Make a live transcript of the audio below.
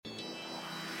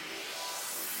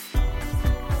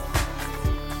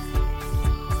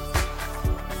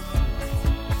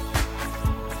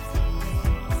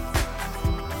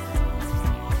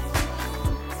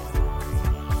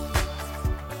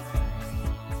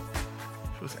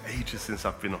Feels ages since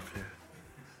I've been up here.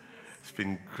 It's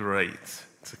been great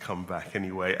to come back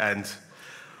anyway. And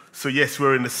so yes,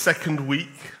 we're in the second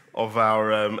week of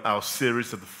our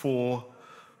series of the four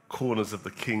corners of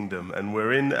the kingdom. And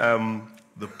we're in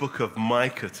the book of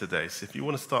Micah today. So if you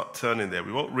want to start turning there,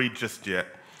 we won't read just yet.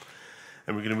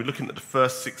 And we're going to be looking at the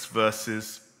first 6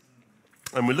 verses.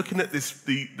 And we're looking at this,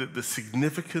 the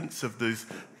significance of those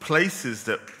places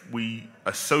that we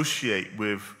associate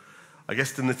with, I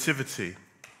guess, the nativity.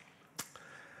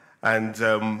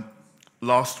 And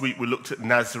last week we looked at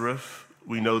Nazareth.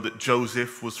 We know that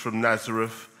Joseph was from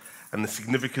Nazareth and the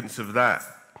significance of that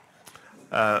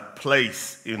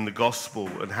place in the gospel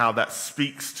and how that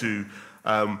speaks to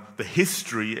the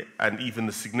history and even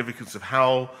the significance of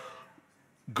how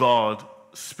God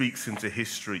speaks into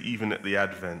history, even at the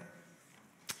Advent.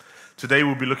 Today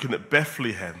we'll be looking at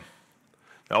Bethlehem.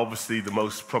 Now, obviously, the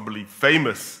most probably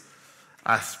famous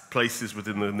places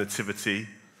within the Nativity,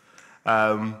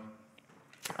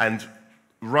 and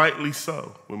rightly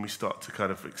so when we start to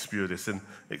kind of explore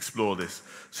this.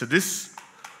 So this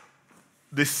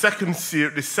second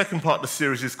part of the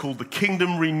series is called The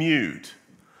Kingdom Renewed.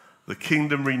 The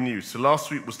Kingdom Renewed. So last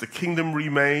week was The Kingdom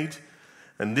Remade,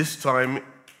 and this time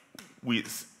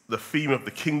it's the theme of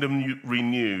The Kingdom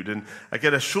Renewed. And I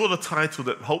get a shorter title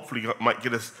that hopefully might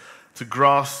get us to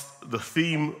grasp the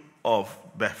theme of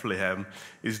Bethlehem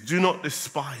is Do Not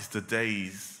Despise the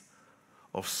Days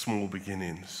of Small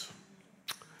Beginnings.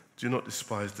 Do not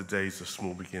despise the days of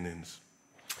small beginnings.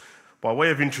 By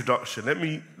way of introduction, let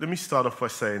me start off by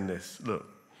saying this. Look,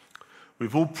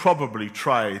 we've all probably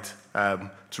tried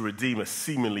to redeem a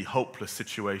seemingly hopeless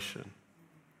situation.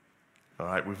 All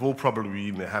right, we've all probably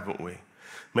been there, haven't we?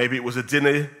 Maybe it was a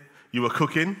dinner you were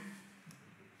cooking.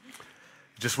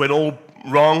 It just went all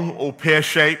wrong, all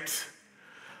pear-shaped.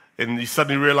 And you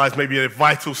suddenly realize maybe a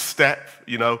vital step,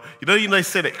 you know. They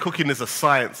say that cooking is a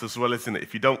science as well, isn't it?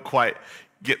 If you don't quite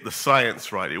get the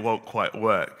science right, it won't quite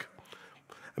work.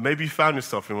 And maybe you found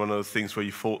yourself in one of those things where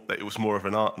you thought that it was more of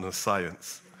an art than a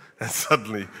science and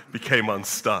suddenly became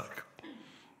unstuck.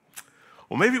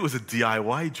 Or maybe it was a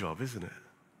DIY job, isn't it?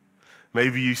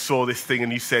 Maybe you saw this thing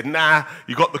and you said, nah,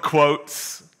 you got the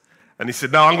quotes. And you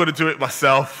said, no, I'm going to do it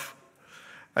myself.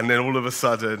 And then all of a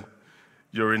sudden,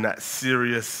 you're in that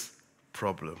serious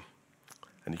problem.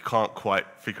 And you can't quite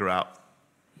figure out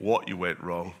what you went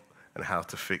wrong and how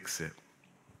to fix it.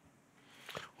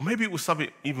 Or maybe it was something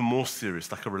even more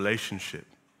serious, like a relationship.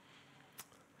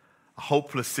 A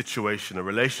hopeless situation, a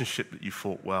relationship that you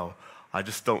thought, well, I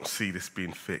just don't see this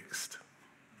being fixed.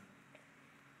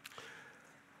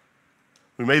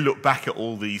 We may look back at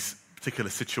all these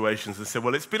particular situations and say,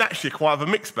 well, it's been actually quite of a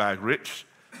mixed bag, Rich,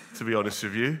 to be honest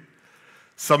with you.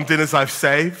 Some dinners I've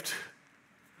saved.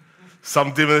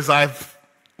 Some dinners I've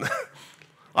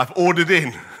ordered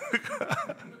in.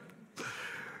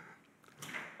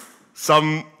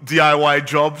 Some DIY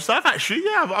jobs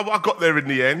I got there in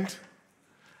the end.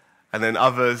 And then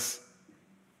others,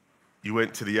 you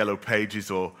went to the Yellow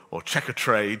Pages or Check a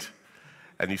Trade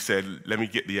and you said, let me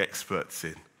get the experts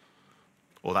in.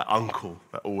 Or that uncle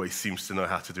that always seems to know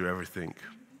how to do everything.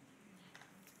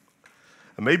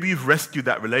 And maybe you've rescued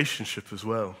that relationship as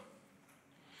well.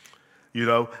 You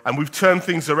know, and we've turned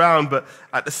things around, but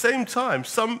at the same time,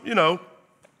 some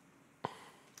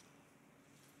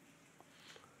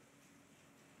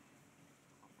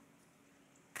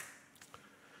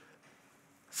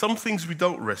things we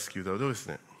don't rescue though,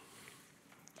 isn't it?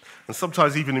 And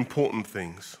sometimes even important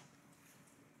things.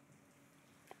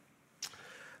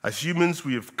 As humans,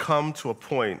 we have come to a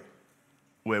point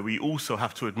where we also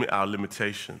have to admit our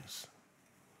limitations.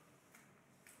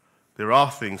 There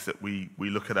are things that we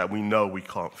look at and we know we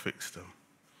can't fix them.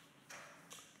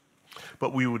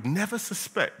 But we would never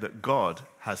suspect that God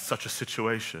has such a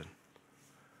situation.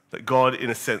 That God,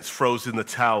 in a sense, throws in the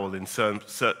towel in certain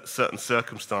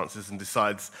circumstances and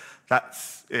decides,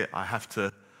 that's it, I have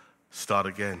to start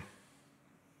again.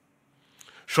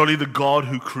 Surely the God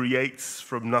who creates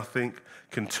from nothing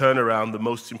can turn around the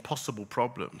most impossible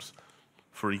problems.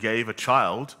 For he gave a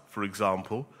child, for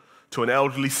example, to an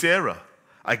elderly Sarah,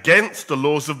 against the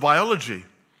laws of biology.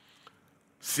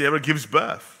 Sarah gives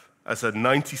birth as a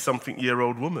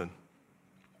 90-something-year-old woman.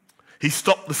 He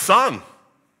stopped the sun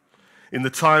in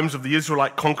the times of the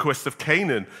Israelite conquest of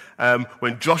Canaan,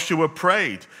 when Joshua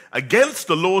prayed against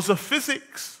the laws of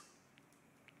physics.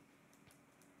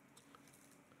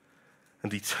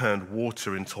 And he turned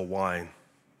water into wine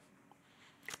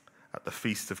at the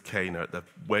feast of Cana, at the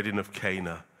wedding of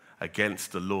Cana,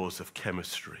 against the laws of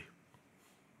chemistry.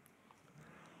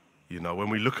 You know, when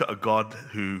we look at a God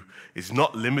who is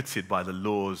not limited by the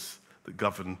laws that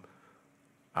govern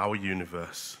our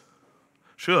universe.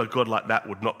 Sure, a God like that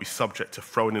would not be subject to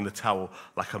throwing in the towel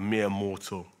like a mere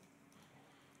mortal.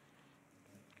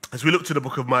 As we look to the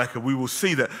book of Micah, we will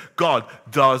see that God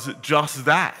does just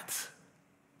that.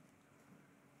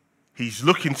 He's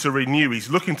looking to renew. He's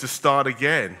looking to start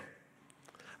again.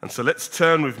 And so let's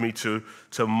turn with me to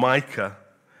Micah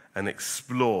and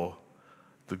explore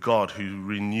the God who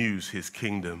renews his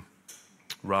kingdom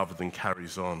rather than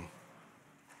carries on.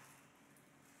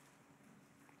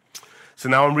 So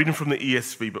now I'm reading from the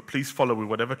ESV, but please follow with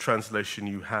whatever translation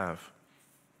you have.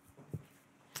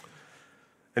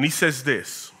 And he says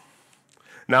this,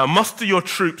 "Now muster your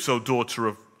troops, O daughter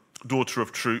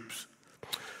of troops.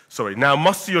 Now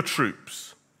muster your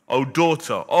troops, O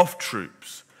daughter of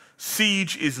troops.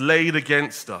 Siege is laid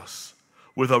against us.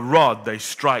 With a rod they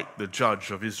strike the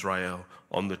judge of Israel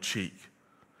on the cheek.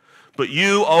 But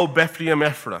you, O Bethlehem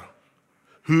Ephraim,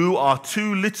 who are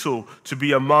too little to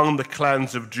be among the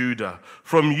clans of Judah,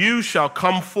 from you shall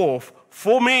come forth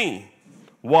for me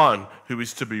one who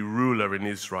is to be ruler in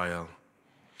Israel,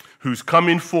 whose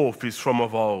coming forth is from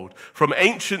of old, from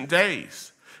ancient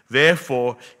days.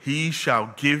 Therefore he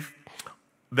shall give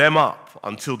them up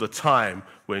until the time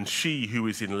when she who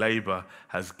is in labor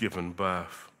has given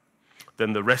birth.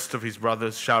 Then the rest of his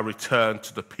brothers shall return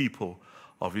to the people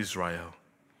of Israel.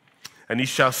 And he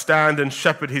shall stand and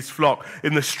shepherd his flock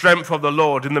in the strength of the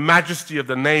Lord, in the majesty of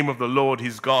the name of the Lord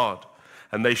his God.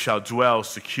 And they shall dwell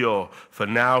secure, for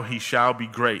now he shall be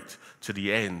great to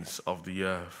the ends of the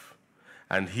earth.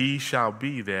 And he shall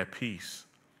be their peace.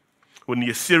 When the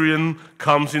Assyrian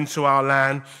comes into our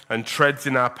land and treads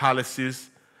in our palaces,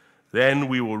 then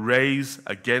we will raise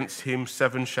against him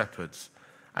 7 shepherds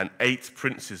and 8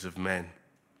 princes of men.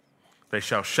 They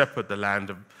should shepherd the land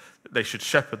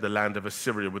of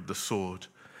Assyria with the sword,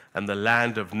 and the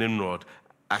land of Nimrod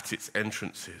at its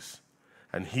entrances.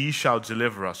 And he shall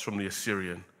deliver us from the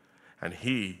Assyrian, and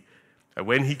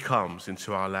when he comes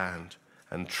into our land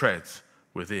and treads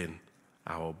within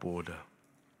our border."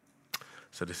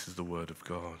 So this is the word of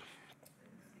God.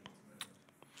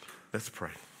 Let's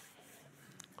pray.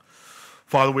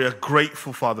 Father, we are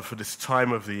grateful, Father, for this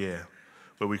time of the year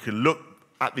where we can look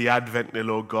at the Advent, dear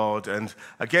Lord God, and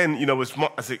again,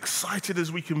 as excited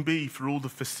as we can be for all the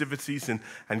festivities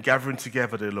and gathering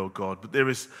together, dear Lord God, but there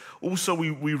is also,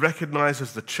 we recognize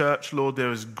as the church, Lord,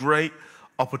 there is great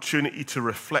opportunity to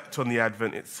reflect on the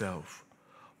Advent itself.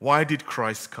 Why did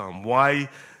Christ come? Why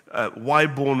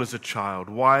born as a child?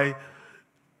 Why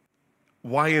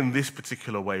in this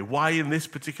particular way? Why in this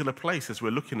particular place as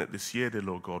we're looking at this year, dear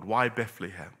Lord God? Why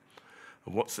Bethlehem?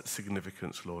 And what's its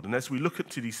significance, Lord? And as we look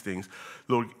into these things,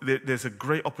 Lord, there's a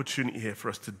great opportunity here for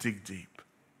us to dig deep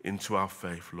into our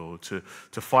faith, Lord, to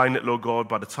find that, Lord God,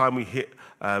 by the time we hit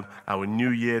our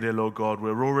new year, dear Lord God,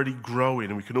 we're already growing,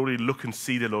 and we can already look and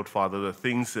see, dear Lord Father, the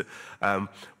things that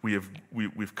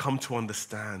we've come to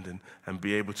understand and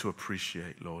be able to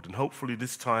appreciate, Lord. And hopefully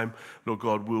this time, Lord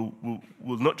God, will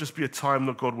not just be a time,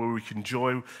 Lord God, where we can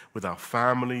join with our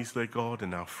families, Lord God,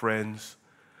 and our friends,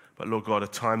 but, Lord God, a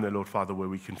time there, Lord Father, where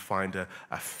we can find a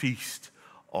feast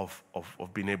of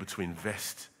being able to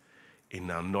invest in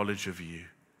our knowledge of you,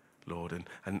 Lord,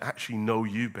 and actually know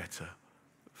you better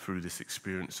through this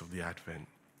experience of the Advent.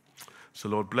 So,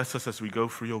 Lord, bless us as we go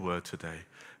through your word today.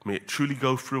 May it truly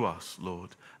go through us,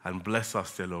 Lord, and bless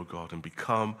us, dear Lord God, and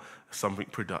become something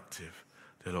productive,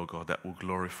 dear Lord God, that will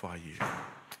glorify you.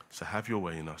 So have your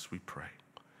way in us, we pray.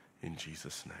 In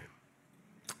Jesus'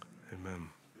 name, amen.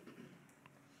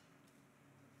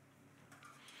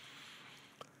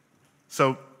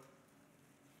 So,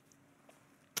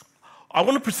 I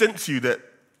want to present to you that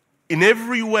in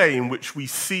every way in which we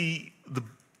see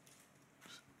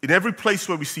in every place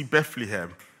where we see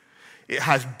Bethlehem, it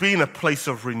has been a place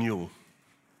of renewal.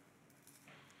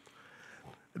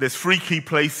 There's 3 key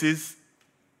places,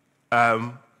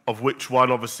 of which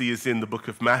one obviously is in the book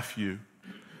of Matthew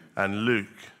and Luke.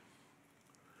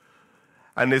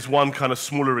 And there's one kind of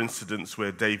smaller incident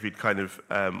where David kind of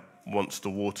wants the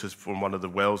waters from one of the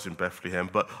wells in Bethlehem.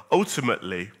 But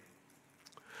ultimately,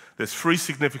 there's 3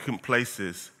 significant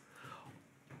places.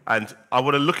 And I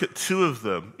want to look at 2 of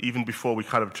them, even before we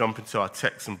kind of jump into our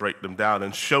text and break them down,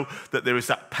 and show that there is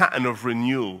that pattern of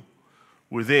renewal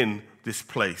within this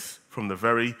place from the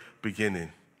very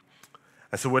beginning.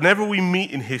 And so whenever we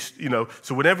meet in history,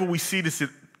 so whenever we see this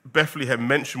Bethlehem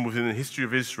mentioned within the history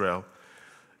of Israel,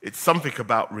 it's something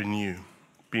about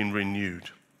being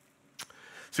renewed.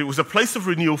 So it was a place of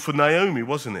renewal for Naomi,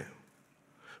 wasn't it?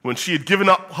 When she had given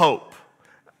up hope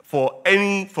for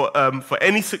any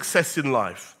success in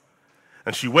life,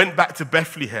 and she went back to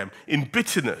Bethlehem in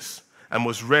bitterness and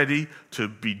was ready to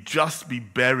be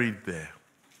buried there.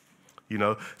 you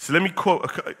know. So let me quote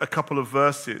a couple of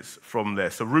verses from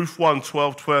there. So Ruth 1,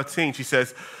 12, 13, she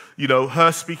says, you know,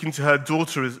 her speaking to her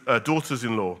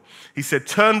daughters-in-law. He said,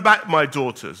 "Turn back, my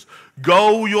daughters,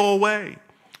 go your way,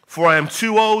 for I am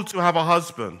too old to have a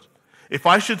husband. If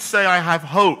I should say I have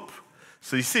hope,"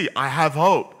 so you see, I have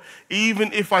hope.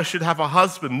 "Even if I should have a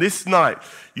husband this night,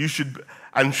 you should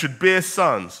bear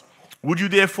sons. Would you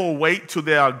therefore wait till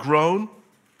they are grown?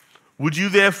 Would you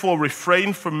therefore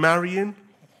refrain from marrying?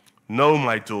 No,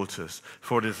 my daughters,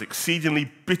 for it is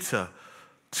exceedingly bitter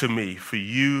to me for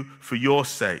your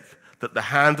sake, that the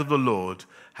hand of the Lord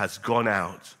has gone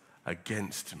out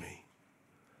against me."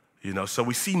 You know, so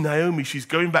we see Naomi, she's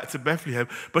going back to Bethlehem,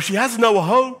 but she has no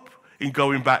hope in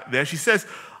going back there. She says,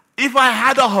 "If I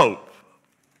had a hope."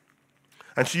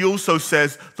 And she also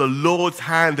says, "The Lord's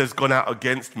hand has gone out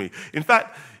against me." In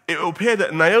fact, it will appear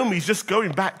that Naomi's just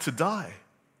going back to die.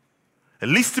 At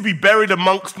least to be buried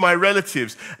amongst my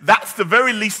relatives. That's the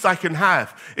very least I can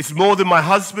have. It's more than my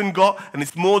husband got, and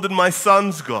it's more than my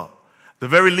sons got. The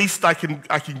very least I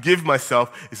can give myself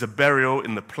is a burial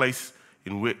in the place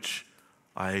in which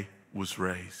I was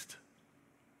raised.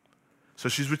 So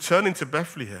she's returning to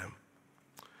Bethlehem.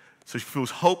 So she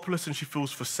feels hopeless and she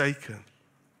feels forsaken.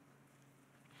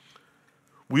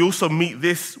 We also meet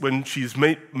this when she's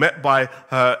met by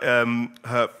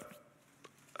her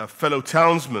fellow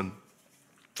townsmen.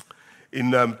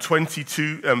 In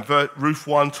Ruth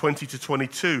 1, 20 to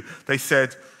 22, they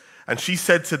said, and she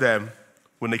said to them,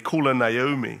 when they call her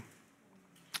Naomi,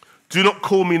 "Do not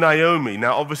call me Naomi."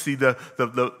 Now, obviously, the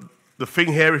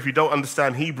thing here, if you don't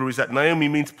understand Hebrew, is that Naomi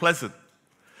means pleasant.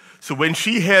 So when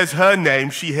she hears her name,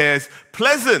 she hears,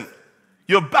 "Pleasant,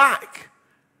 you're back."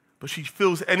 But she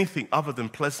feels anything other than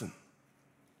pleasant.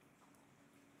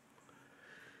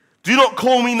 "Do not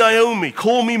call me Naomi,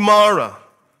 call me Mara.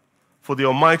 For the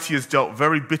Almighty has dealt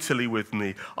very bitterly with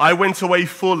me. I went away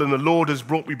full, and the Lord has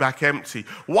brought me back empty.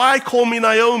 Why call me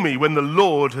Naomi when the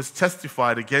Lord has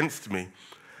testified against me,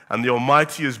 and the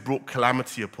Almighty has brought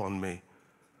calamity upon me?"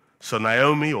 So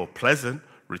Naomi, or pleasant,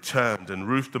 returned, and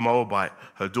Ruth the Moabite,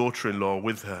 her daughter-in-law,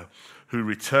 with her, who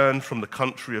returned from the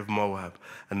country of Moab,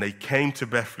 and they came to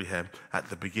Bethlehem at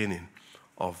the beginning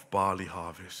of barley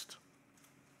harvest.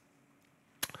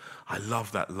 I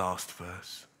love that last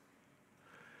verse.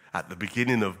 At the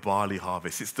beginning of barley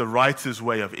harvest. It's the writer's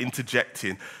way of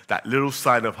interjecting that little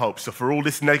sign of hope. So for all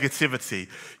this negativity,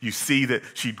 you see that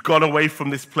she'd gone away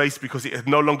from this place because it had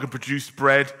no longer produced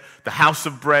bread. The house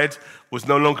of bread was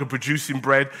no longer producing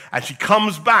bread. And she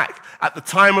comes back at the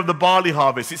time of the barley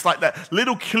harvest. It's like that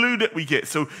little clue that we get.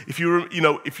 So if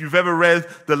you've ever read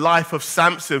the life of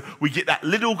Samson, we get that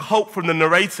little hope from the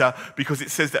narrator, because it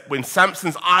says that when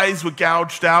Samson's eyes were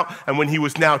gouged out and when he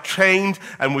was now chained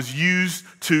and was used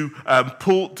to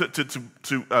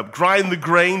grind the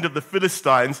grain of the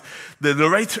Philistines, the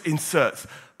narrator inserts,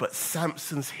 "But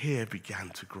Samson's hair began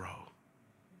to grow."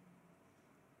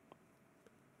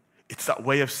 It's that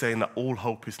way of saying that all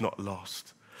hope is not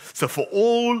lost. So for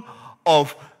all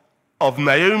of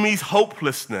Naomi's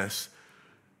hopelessness,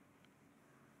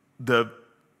 the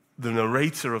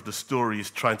narrator of the story is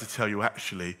trying to tell you,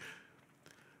 actually,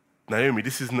 Naomi,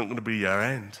 this isn't going to be your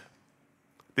end.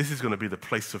 This is going to be the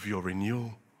place of your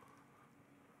renewal.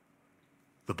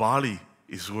 The barley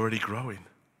is already growing,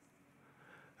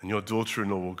 and your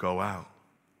daughter-in-law will go out,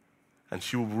 and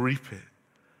she will reap it,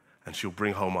 and she'll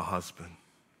bring home a husband,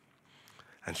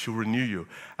 and she'll renew you.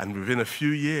 And within a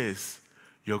few years,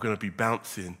 you're going to be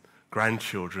bouncing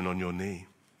grandchildren on your knee.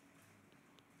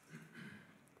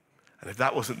 And if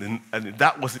that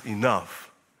wasn't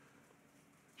enough,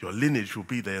 your lineage will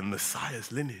be the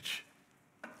Messiah's lineage.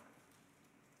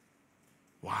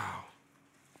 Wow.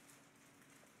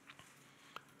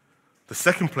 The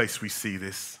second place we see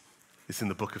this is in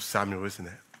the book of Samuel, isn't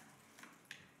it?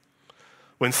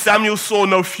 When Samuel saw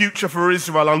no future for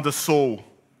Israel under Saul,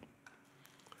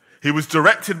 he was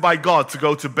directed by God to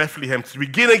go to Bethlehem to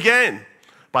begin again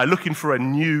by looking for a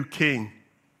new king.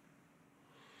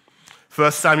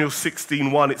 1 Samuel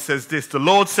 16:1, it says this, "The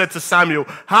Lord said to Samuel,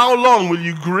 how long will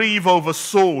you grieve over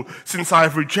Saul, since I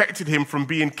have rejected him from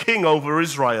being king over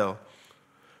Israel?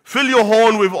 Fill your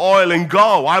horn with oil and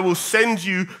go. I will send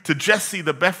you to Jesse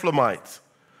the Bethlehemite,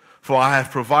 for I have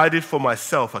provided for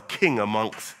myself a king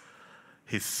amongst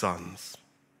his sons."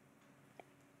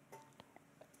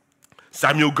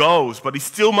 Samuel goes, but he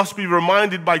still must be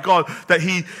reminded by God that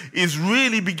he is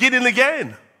really beginning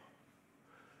again.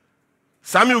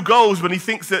 Samuel goes when he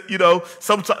thinks that,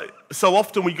 so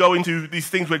often we go into these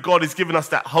things where God is giving us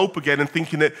that hope again and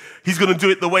thinking that he's going to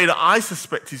do it the way that I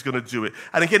suspect he's going to do it.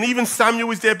 And again, even Samuel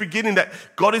is there beginning that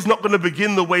God is not going to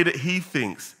begin the way that he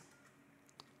thinks.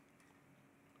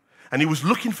 And he was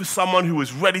looking for someone who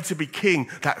was ready to be king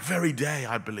that very day,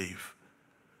 I believe.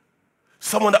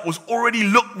 Someone that was already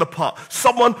looked the part.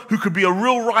 Someone who could be a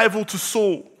real rival to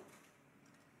Saul.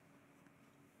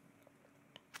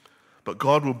 But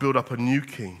God will build up a new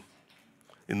king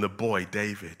in the boy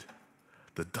David,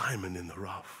 the diamond in the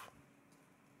rough.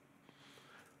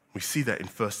 We see that in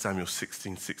 1 Samuel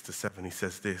 16, 6-7. He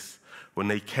says this, when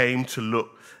they came to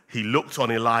look, he looked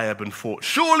on Eliab and thought,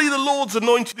 surely the Lord's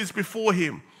anointed is before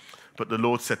him. But the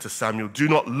Lord said to Samuel, do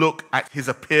not look at his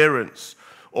appearance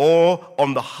or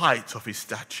on the height of his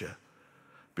stature,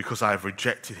 because I have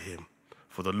rejected him.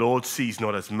 For the Lord sees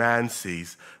not as man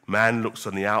sees. Man looks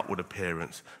on the outward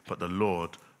appearance, but the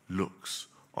Lord looks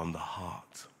on the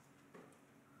heart.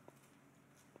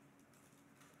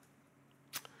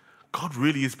 God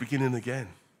really is beginning again.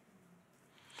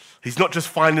 He's not just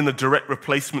finding a direct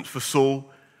replacement for Saul,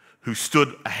 who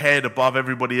stood ahead above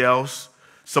everybody else.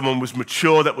 Someone was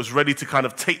mature that was ready to kind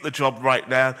of take the job right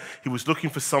now. He was looking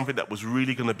for something that was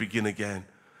really going to begin again.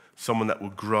 Someone that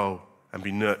would grow and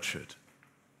be nurtured.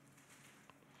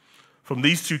 From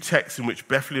these two texts in which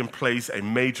Bethlehem plays a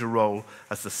major role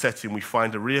as the setting, we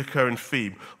find a recurring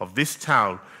theme of this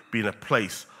town being a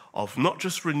place of not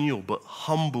just renewal, but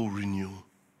humble renewal.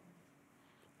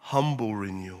 Humble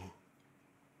renewal.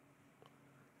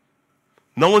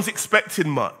 No one's expecting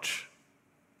much.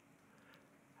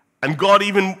 And God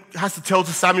even has to tell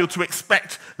to Samuel to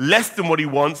expect less than what he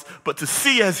wants, but to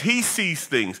see as he sees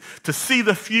things, to see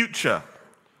the future,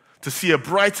 to see a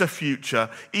brighter future,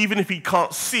 even if he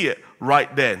can't see it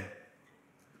right then,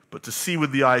 but to see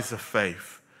with the eyes of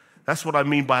faith. That's what I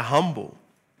mean by humble.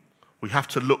 We have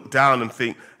to look down and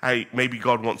think, hey, maybe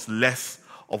God wants less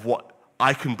of what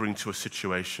I can bring to a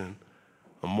situation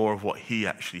and more of what he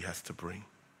actually has to bring.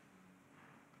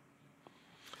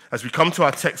 As we come to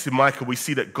our text in Micah, we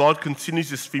see that God continues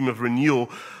this theme of renewal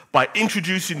by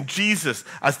introducing Jesus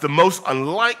as the most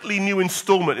unlikely new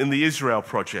installment in the Israel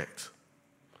project.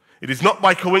 It is not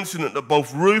by coincidence that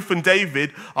both Ruth and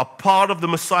David are part of the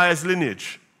Messiah's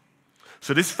lineage.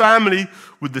 So this family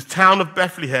with the town of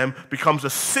Bethlehem becomes a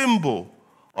symbol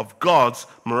of God's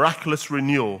miraculous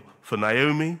renewal for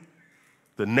Naomi,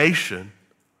 the nation,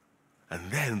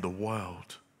 and then the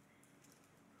world.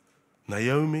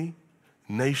 Naomi,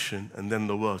 nation, and then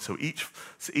the world. So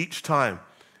each time,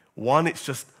 one, it's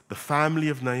just the family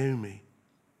of Naomi.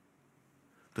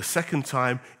 The second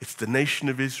time, it's the nation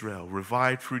of Israel,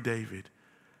 revived through David.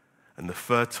 And the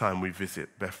third time we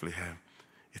visit Bethlehem,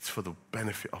 it's for the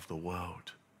benefit of the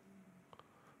world.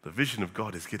 The vision of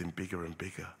God is getting bigger and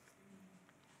bigger.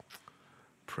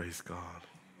 Praise God.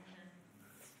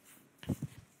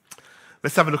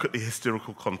 Let's have a look at the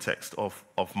historical context of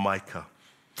Micah.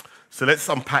 So let's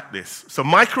unpack this. So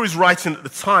Micah is writing at the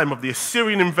time of the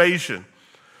Assyrian invasion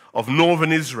of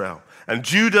northern Israel and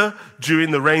Judah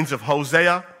during the reigns of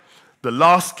Hosea, the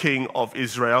last king of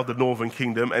Israel, the northern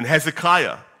kingdom, and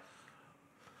Hezekiah.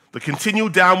 The continual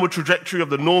downward trajectory of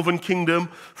the northern kingdom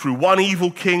through one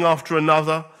evil king after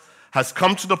another has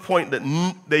come to the point that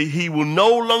he will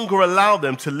no longer allow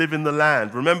them to live in the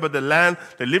land. Remember, the land,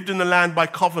 they lived in the land by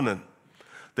covenant.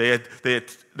 They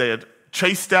had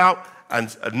chased out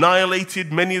and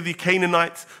annihilated many of the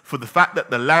Canaanites for the fact that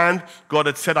the land, God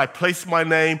had said, I place my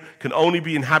name, can only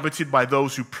be inhabited by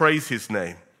those who praise his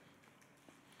name.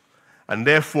 And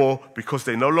therefore, because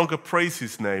they no longer praise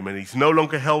his name and he's no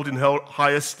longer held in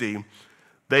high esteem,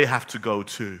 they have to go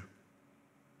too.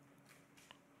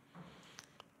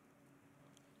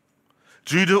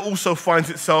 Judah also finds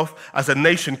itself as a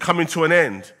nation coming to an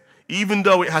end, even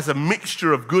though it has a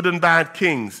mixture of good and bad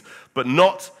kings, but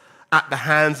not at the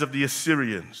hands of the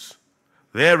Assyrians.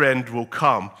 Their end will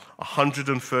come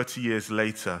 130 years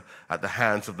later at the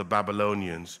hands of the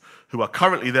Babylonians, who are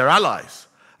currently their allies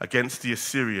against the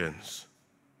Assyrians.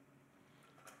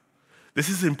 This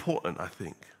is important, I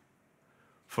think,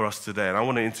 for us today, and I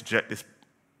want to interject this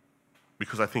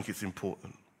because I think it's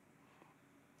important.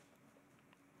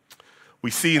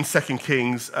 We see in 2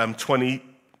 Kings 20,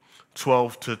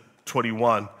 12 to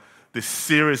 21, this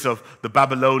series of the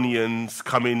Babylonians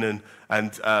coming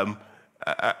and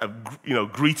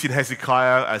greeting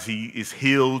Hezekiah as he is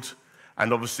healed,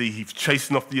 and obviously he's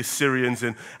chasing off the Assyrians,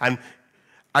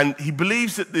 and he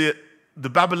believes that the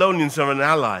Babylonians are an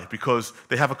ally because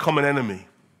they have a common enemy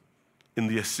in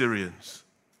the Assyrians.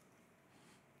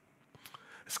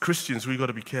 As Christians, we've got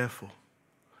to be careful.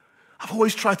 I've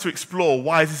always tried to explore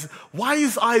why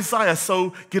is Isaiah so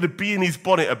going to be in his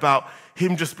bonnet about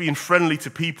him just being friendly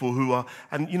to people who are,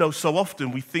 and so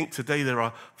often we think today there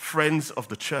are friends of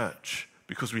the church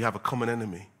because we have a common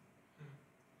enemy.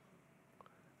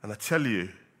 And I tell you,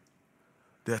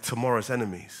 they're tomorrow's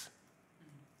enemies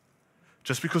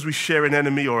Just because we share an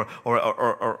enemy or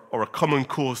a common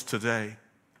cause today,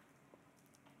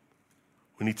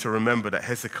 we need to remember that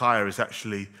Hezekiah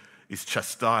is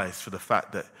chastised for the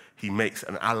fact that he makes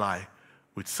an ally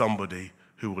with somebody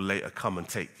who will later come and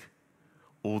take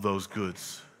all those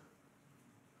goods.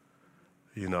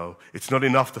 You know, it's not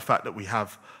enough the fact that we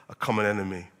have a common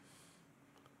enemy.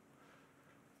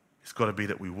 It's got to be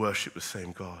that we worship the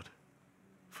same God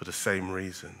for the same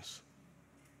reasons.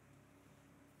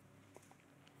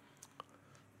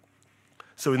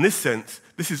 So in this sense,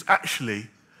 this is actually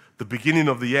the beginning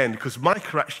of the end, because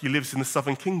Micah actually lives in the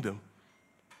southern kingdom.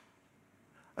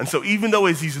 And so even though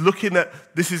as he's looking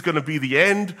at this is going to be the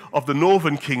end of the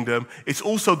northern kingdom, it's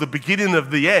also the beginning of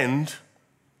the end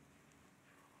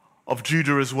of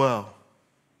Judah as well.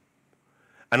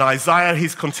 And Isaiah,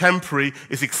 his contemporary,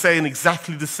 is saying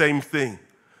exactly the same thing.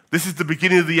 This is the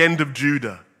beginning of the end of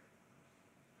Judah.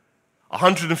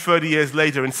 130 years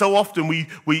later, and so often we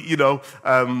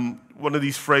one of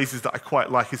these phrases that I quite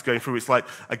like is going through, it's like,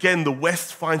 again, the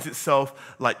West finds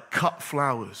itself like cut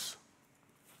flowers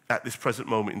at this present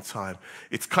moment in time.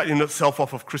 It's cutting itself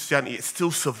off of Christianity. It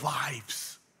still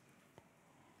survives.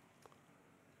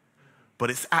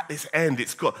 But it's at this end.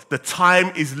 The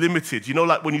time is limited. You know,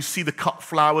 like when you see the cut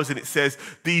flowers and it says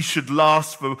these should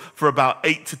last for about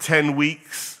 8 to 10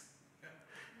 weeks.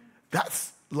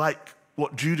 That's like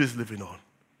what Judah's living on.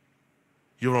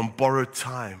 You're on borrowed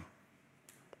time.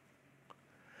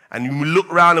 And we look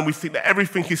around and we think that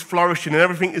everything is flourishing and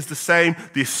everything is the same.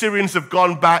 The Assyrians have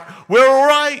gone back. We're all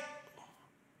right.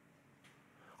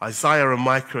 Isaiah and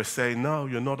Micah are saying, no,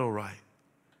 you're not all right.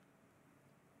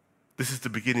 This is the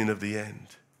beginning of the end.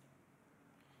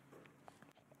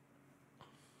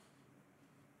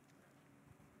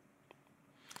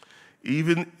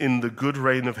 Even in the good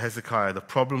reign of Hezekiah, the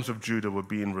problems of Judah were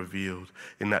being revealed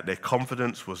in that their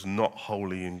confidence was not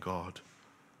wholly in God.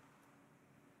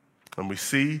 And we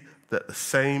see that the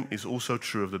same is also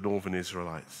true of the northern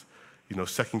Israelites. You know,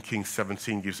 2 Kings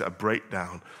 17 gives a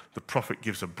breakdown. The prophet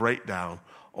gives a breakdown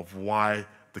of why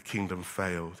the kingdom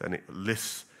failed, and it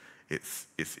lists its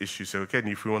issues. So again,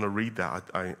 if you want to read that,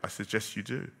 I suggest you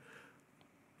do.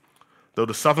 Though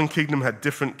the southern kingdom had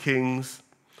different kings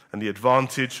and the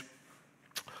advantage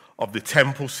of the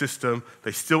temple system,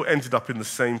 they still ended up in the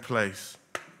same place.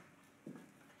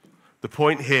 The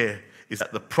point here is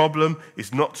that the problem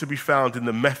is not to be found in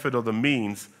the method or the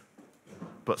means,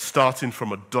 but starting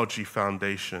from a dodgy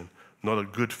foundation, not a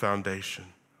good foundation.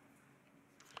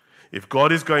 If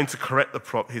God is going to correct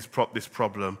this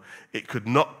problem, it could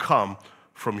not come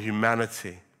from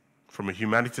humanity, from a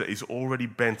humanity that is already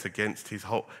bent against his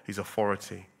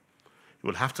authority. It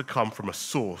will have to come from a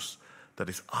source that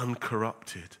is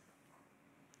uncorrupted.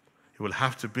 It will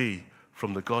have to be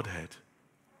from the Godhead.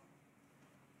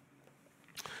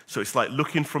 So it's like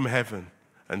looking from heaven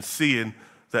and seeing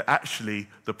that actually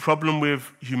the problem with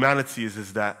humanity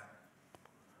is that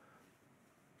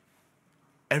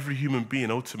every human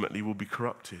being ultimately will be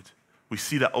corrupted. We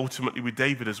see that ultimately with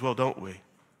David as well, don't we?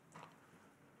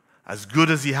 As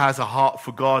good as he has a heart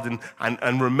for God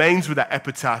and remains with that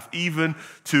epitaph, even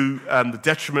to the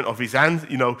detriment of his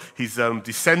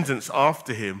descendants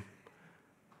after him,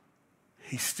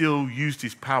 he still used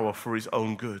his power for his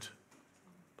own good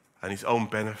and his own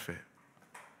benefit.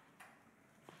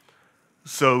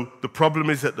 So the problem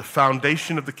is that the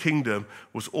foundation of the kingdom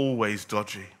was always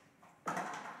dodgy.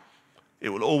 It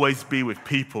will always be with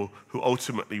people who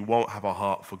ultimately won't have a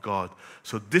heart for God.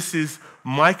 So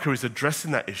Micah is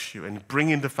addressing that issue and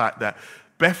bringing the fact that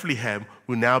Bethlehem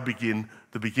will now begin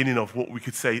the beginning of what we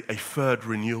could say a third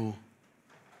renewal.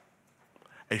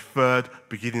 A third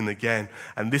beginning again.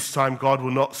 And this time God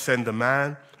will not send a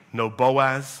man, no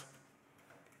Boaz,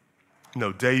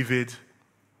 no David,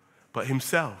 but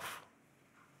himself.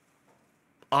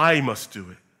 I must do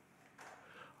it.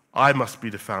 I must be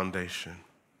the foundation.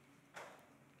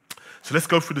 So let's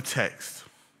go through the text.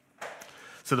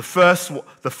 So the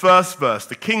first verse,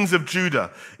 the kings of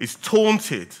Judah is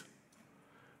taunted.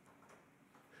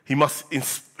 He must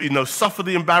suffer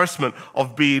the embarrassment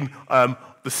of being, the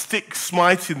stick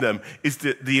smiting them is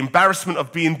the embarrassment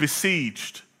of being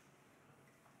besieged.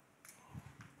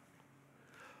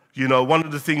 You know, one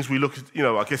of the things we look at,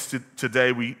 I guess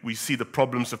today we see the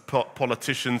problems of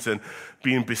politicians and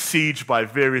being besieged by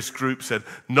various groups and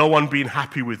no one being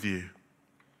happy with you.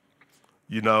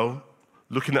 You know,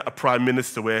 looking at a prime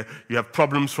minister where you have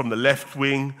problems from the left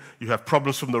wing, you have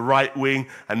problems from the right wing,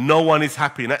 and no one is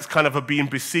happy. And that's kind of a being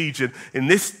besieged. And in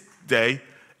this day,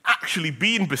 actually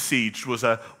being besieged was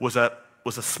a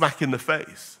smack in the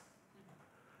face.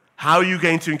 How are you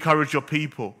going to encourage your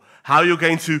people? How you're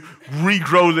going to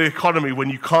regrow the economy when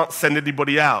you can't send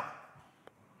anybody out.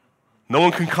 No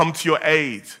one can come to your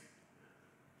aid.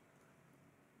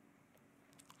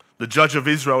 The judge of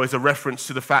Israel is a reference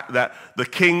to the fact that the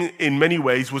king, in many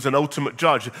ways, was an ultimate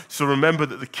judge. So remember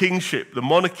that the kingship, the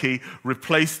monarchy,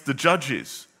 replaced the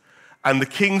judges. And the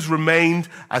kings remained,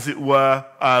 as it were,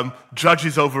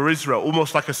 judges over Israel,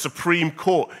 almost like a supreme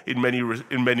court in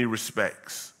many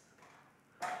respects.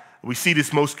 We see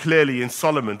this most clearly in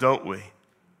Solomon, don't we?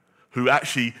 Who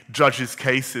actually judges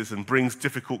cases and brings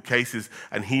difficult cases,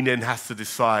 and he then has to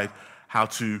decide how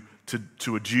to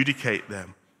adjudicate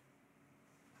them.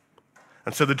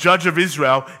 And so the judge of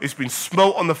Israel has been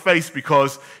smote on the face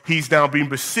because he's now been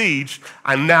besieged,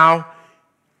 and now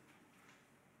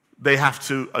they have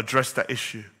to address that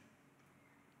issue.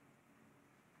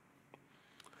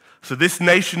 So this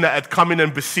nation that had come in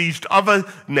and besieged other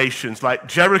nations like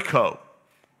Jericho,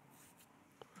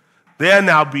 they are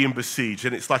now being besieged,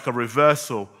 and it's like a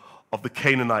reversal of the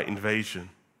Canaanite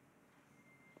invasion.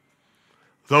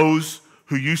 Those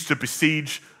who used to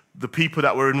besiege the people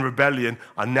that were in rebellion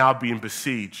are now being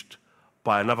besieged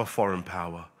by another foreign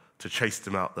power to chase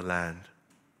them out the land.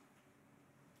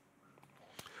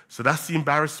 So that's the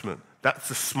embarrassment. That's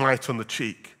the smite on the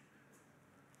cheek.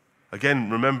 Again,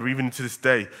 remember, even to this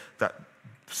day, that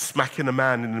smacking a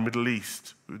man in the Middle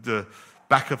East, with the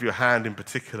back of your hand in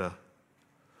particular,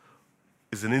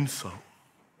 is an insult.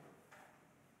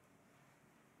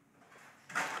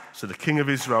 So the king of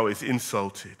Israel is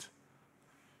insulted.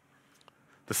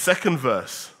 The second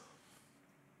verse,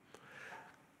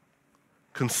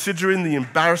 considering the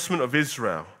embarrassment of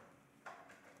Israel,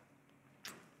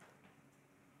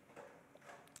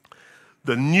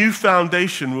 the new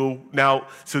foundation will now,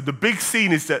 so the big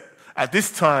scene is that at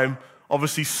this time,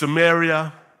 obviously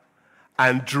Samaria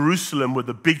and Jerusalem were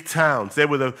the big towns. They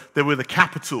were the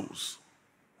capitals.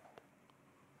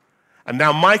 And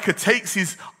now Micah takes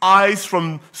his eyes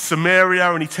from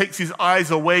Samaria and he takes his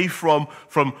eyes away from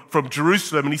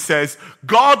Jerusalem, and he says,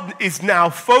 God is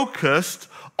now focused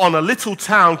on a little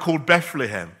town called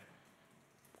Bethlehem.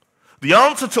 The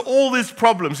answer to all these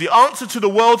problems, the answer to the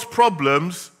world's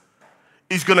problems,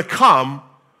 is going to come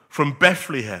from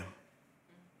Bethlehem.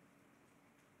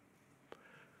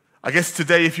 I guess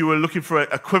today, if you were looking for an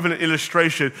equivalent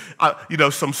illustration,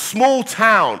 some small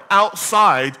town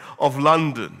outside of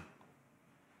London.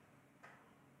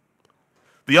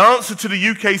 The answer to the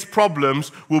UK's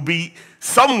problems will be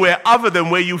somewhere other than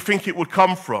where you think it would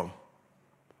come from.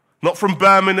 Not from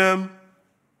Birmingham,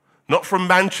 not from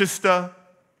Manchester,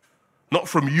 not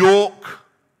from York,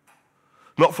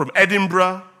 not from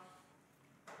Edinburgh,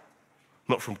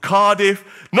 not from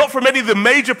Cardiff, not from any of the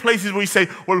major places where you say,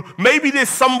 well, maybe there's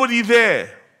somebody there.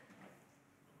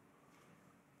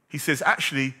 He says,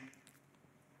 actually,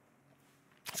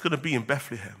 it's going to be in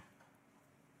Bethlehem.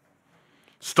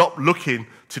 Stop looking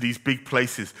to these big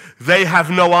places. They have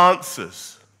no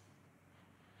answers.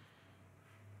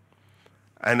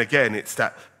 And again, it's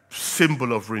that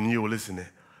symbol of renewal, isn't it?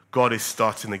 God is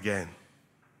starting again.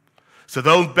 So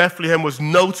though Bethlehem was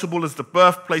notable as the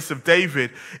birthplace of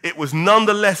David, it was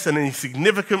nonetheless an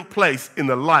insignificant place in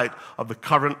the light of the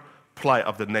current plight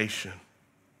of the nation.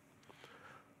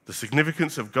 The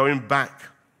significance of going back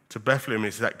to Bethlehem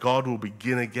is that God will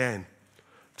begin again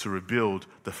to rebuild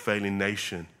the failing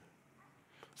nation.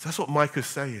 So that's what Micah's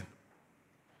saying.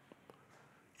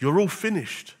 You're all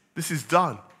finished. This is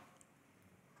done.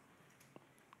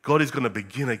 God is going to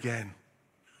begin again.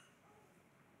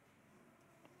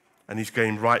 And he's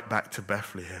going right back to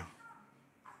Bethlehem.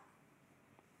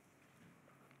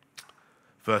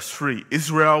 Verse 3,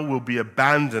 Israel will be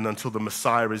abandoned until the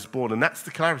Messiah is born. And that's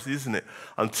the clarity, isn't it?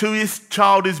 Until his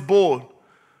child is born,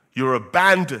 you're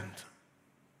abandoned.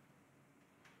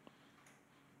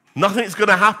 Nothing's going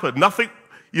to happen. Nothing,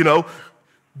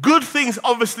 good things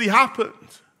obviously happened.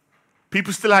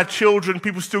 People still had children.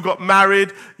 People still got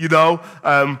married,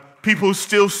 people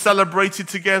still celebrated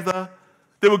together.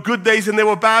 There were good days and there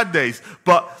were bad days.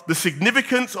 But the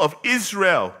significance of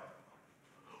Israel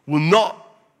will not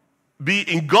be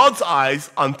in God's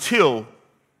eyes until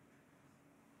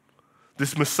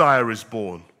this Messiah is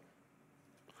born.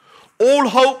 All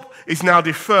hope is now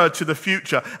deferred to the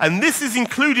future. And this is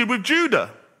included with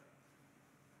Judah.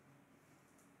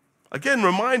 Again,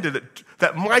 reminder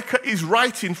that Micah is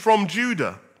writing from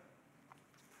Judah.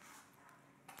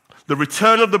 The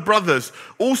return of the brothers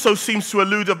also seems to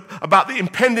allude about the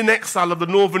impending exile of the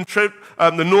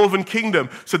northern kingdom.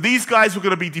 So these guys were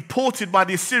going to be deported by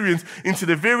the Assyrians into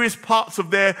the various parts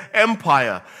of their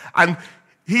empire. And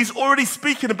he's already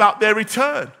speaking about their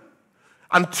return.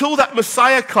 Until that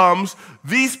Messiah comes,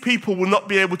 these people will not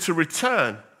be able to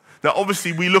return. Now,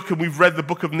 obviously, we look and we've read the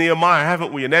book of Nehemiah,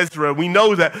 haven't we, and Ezra, and we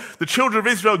know that the children of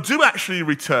Israel do actually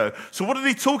return. So what are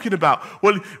they talking about?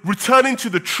 Well, returning to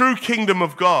the true kingdom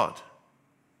of God,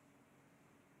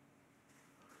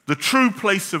 the true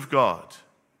place of God.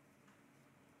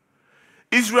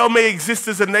 Israel may exist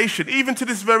as a nation, even to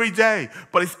this very day,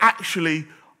 but it's actually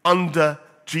under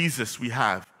Jesus we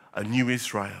have a new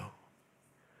Israel.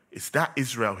 It's that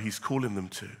Israel he's calling them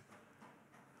to.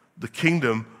 The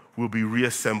kingdom will be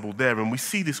reassembled there. And we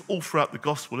see this all throughout the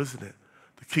gospel, isn't it?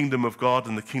 The kingdom of God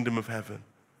and the kingdom of heaven.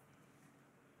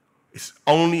 It's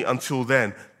only until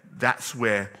then that's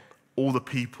where all the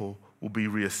people will be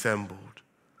reassembled.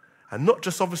 And not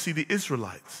just obviously the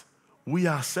Israelites. We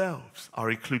ourselves are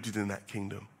included in that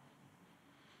kingdom.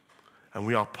 And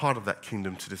we are part of that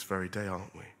kingdom to this very day,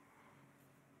 aren't we?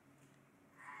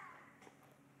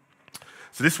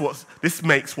 So this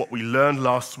makes what we learned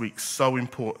last week so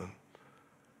important.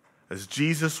 As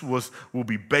Jesus will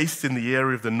be based in the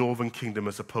area of the northern kingdom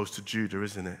as opposed to Judah,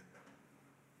 isn't it?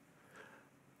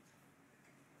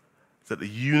 That the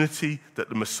unity that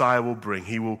the Messiah will bring,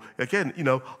 he will, again,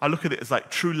 I look at it as like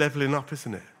true leveling up,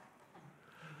 isn't it?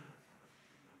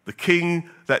 The king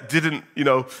that didn't,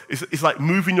 it's like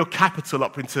moving your capital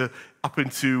up into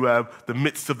the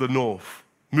midst of the north,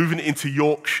 moving it into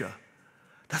Yorkshire.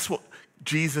 That's what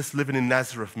Jesus living in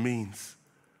Nazareth means.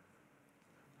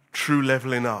 True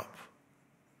leveling up.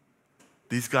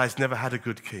 These guys never had a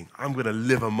good king. I'm going to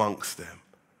live amongst them.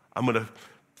 I'm going to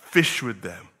fish with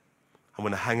them. I'm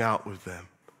going to hang out with them.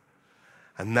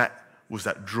 And that was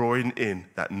that drawing in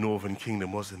that northern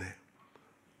kingdom, wasn't it?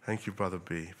 Thank you, Brother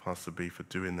B, Pastor B, for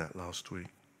doing that last week.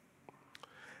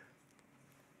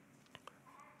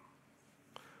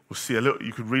 We'll see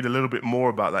you could read a little bit more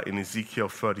about that in Ezekiel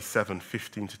 37,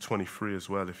 15 to 23 as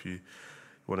well, if you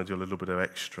want to do a little bit of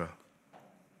extra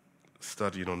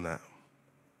studying on that.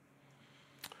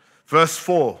 Verse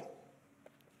 4,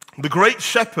 the great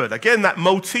shepherd. Again, that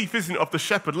motif, isn't it, of the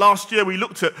shepherd. Last year we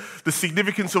looked at the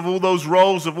significance of all those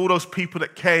roles, of all those people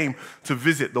that came to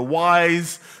visit. The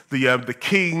wise, the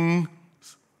king,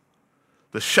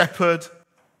 the shepherd.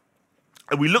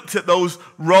 And we looked at those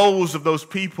roles of those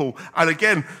people. And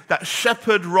again, that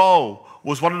shepherd role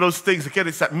was one of those things. Again,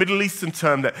 it's that Middle Eastern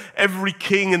term that every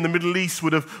king in the Middle East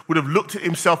would have looked at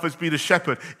himself as being a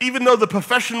shepherd. Even though the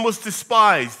profession was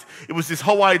despised, it was this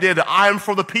whole idea that I am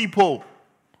for the people.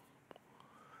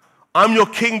 I'm your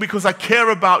king because I care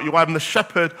about you. I'm the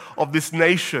shepherd of this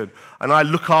nation, and I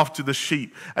look after the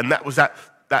sheep. And that was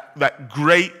that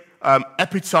great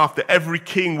epitaph that every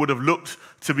king would have looked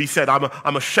to be said.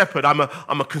 I'm a shepherd. I'm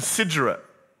a considerate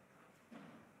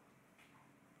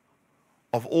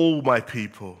of all my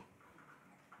people.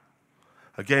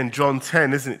 Again, John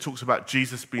 10, isn't it? Talks about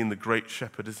Jesus being the great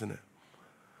shepherd, isn't it?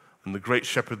 And the great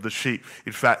shepherd of the sheep.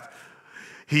 In fact,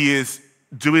 he is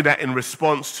doing that in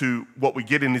response to what we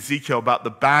get in Ezekiel about the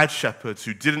bad shepherds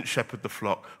who didn't shepherd the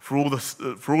flock. For all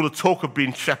the talk of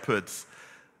being shepherds,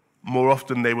 more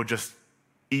often they were just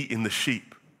eating the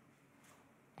sheep,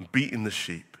 beating the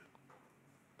sheep.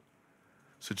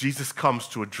 So Jesus comes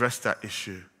to address that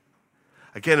issue.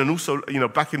 Again, and also,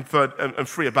 back in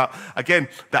 3 about, again,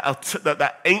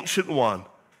 that ancient one.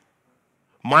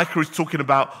 Micah is talking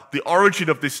about the origin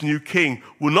of this new king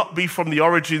will not be from the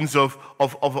origins of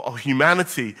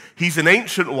humanity. He's an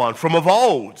ancient one from of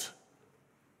old.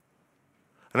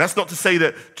 And that's not to say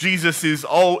that Jesus is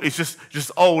old, it's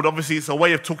just old. Obviously, it's a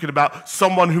way of talking about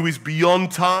someone who is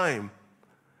beyond time.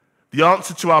 The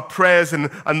answer to our prayers and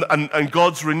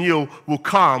God's renewal will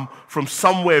come from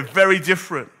somewhere very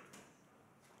different.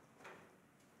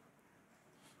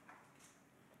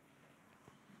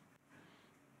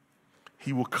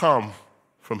 He will come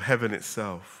from heaven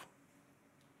itself.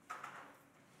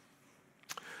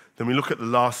 Then we look at the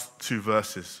last two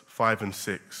verses, 5 and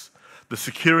 6. The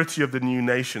security of the new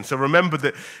nation. So remember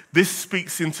that this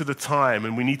speaks into the time,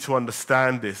 and we need to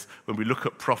understand this when we look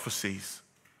at prophecies.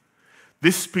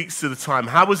 This speaks to the time.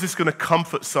 How is this going to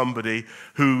comfort somebody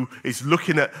who is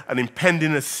looking at an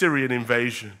impending Assyrian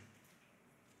invasion?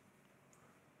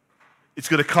 It's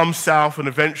going to come south, and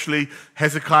eventually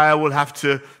Hezekiah will have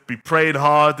to be praying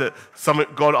hard that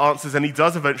God answers, and he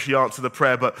does eventually answer the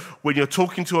prayer. But when you're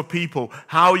talking to a people,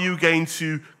 how are you going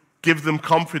to give them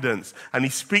confidence? And he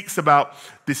speaks about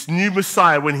this new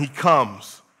Messiah when he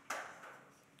comes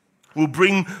will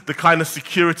bring the kind of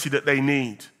security that they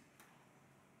need.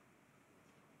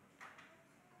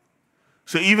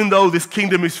 So even though this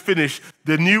kingdom is finished,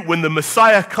 when the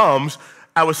Messiah comes,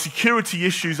 our security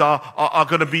issues are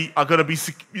going to be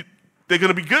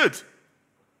good.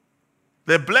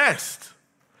 They're blessed.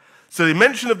 So the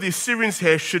mention of the Assyrians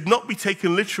here should not be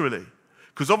taken literally,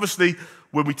 Because obviously,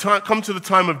 when we come to the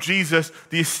time of Jesus,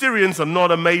 the Assyrians are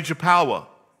not a major power.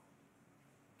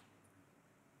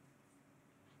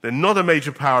 They're not a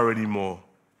major power anymore.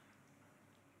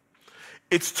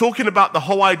 It's talking about the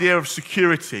whole idea of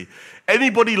security.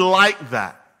 Anybody like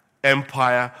that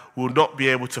empire will not be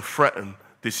able to threaten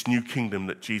this new kingdom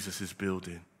that Jesus is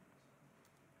building.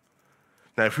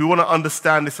 Now, if we want to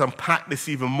understand this, unpack this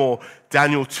even more,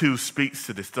 Daniel 2 speaks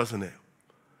to this, doesn't it?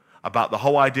 About the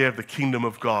whole idea of the kingdom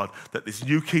of God, that this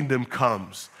new kingdom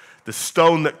comes. The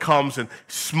stone that comes and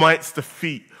smites the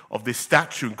feet of this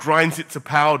statue and grinds it to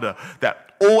powder,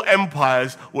 that all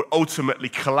empires will ultimately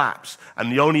collapse.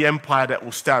 And the only empire that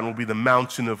will stand will be the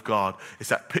mountain of God. It's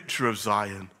that picture of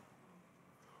Zion,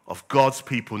 of God's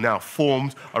people now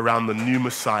formed around the new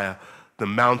Messiah, the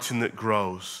mountain that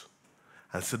grows.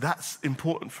 And so that's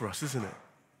important for us, isn't it?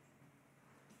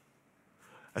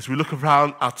 As we look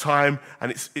around our time, and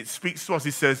it speaks to us,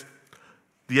 it says,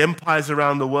 the empires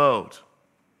around the world,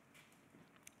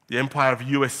 the empire of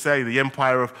USA, the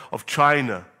empire of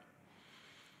China,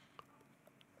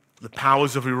 the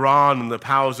powers of Iran and the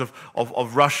powers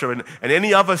of Russia and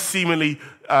any other seemingly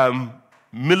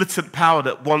militant power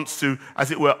that wants to,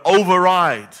 as it were,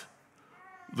 override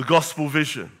the gospel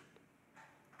vision,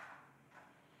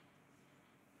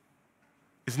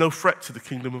 is no threat to the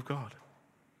kingdom of God.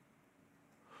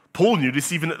 Paul knew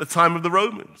this even at the time of the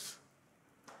Romans.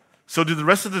 So did the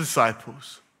rest of the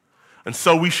disciples. And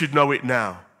so we should know it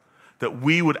now, that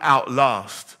we would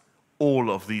outlast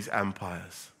all of these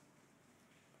empires.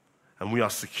 And we are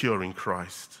secure in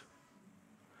Christ.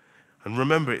 And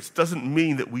remember, it doesn't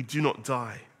mean that we do not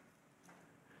die.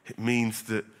 It means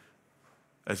that,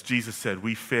 as Jesus said,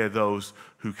 we fear those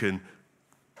who can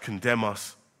condemn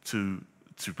us to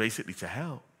basically to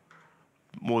hell,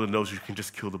 more than those who can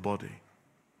just kill the body.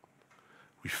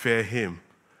 We fear him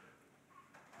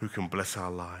who can bless our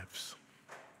lives.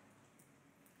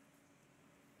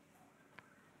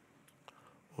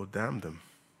 Or damn them.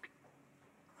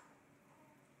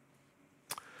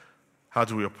 How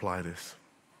do we apply this?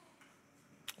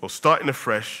 Well, starting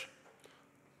afresh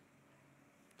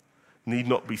need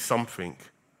not be something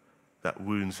that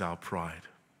wounds our pride.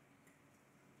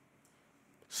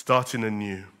 Starting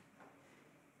anew.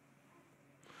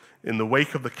 In the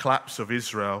wake of the collapse of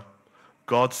Israel,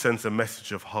 God sends a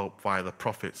message of hope via the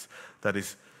prophets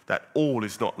that all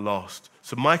is not lost.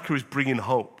 So Micah is bringing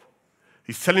hope.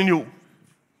 He's telling you,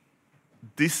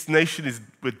 this nation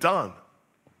we're done.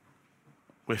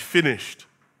 We're finished.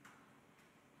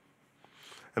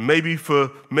 And maybe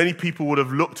for many people would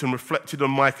have looked and reflected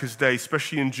on Micah's day,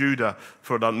 especially in Judah,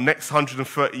 for the next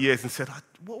 130 years and said,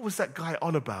 what was that guy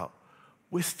on about?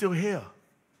 We're still here.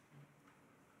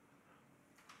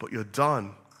 But you're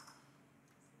done.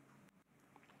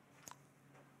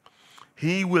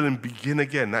 He will begin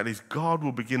again. That is, God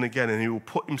will begin again, and he will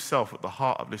put himself at the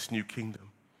heart of this new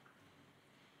kingdom.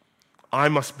 I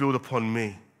must build upon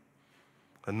me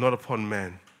and not upon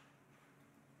men.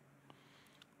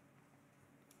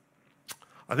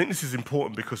 I think this is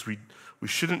important because we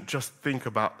shouldn't just think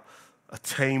about a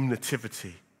tame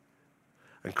nativity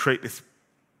and create this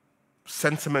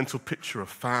sentimental picture of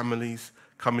families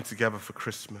coming together for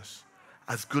Christmas,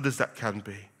 as good as that can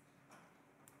be.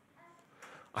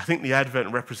 I think the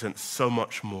Advent represents so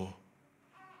much more.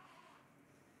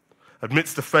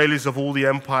 Amidst the failures of all the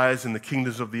empires and the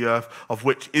kingdoms of the earth, of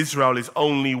which Israel is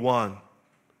only one,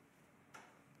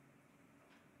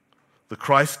 the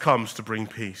Christ comes to bring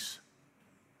peace.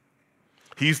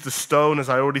 He's the stone, as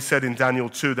I already said in Daniel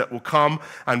 2, that will come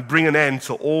and bring an end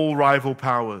to all rival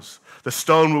powers. The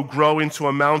stone will grow into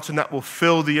a mountain that will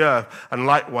fill the earth, and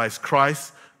likewise,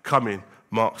 Christ's coming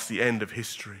marks the end of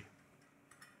history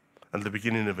and the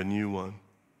beginning of a new one.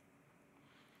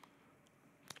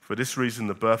 For this reason,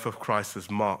 the birth of Christ has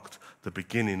marked the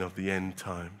beginning of the end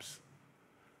times.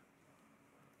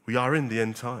 We are in the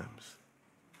end times,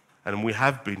 and we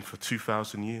have been for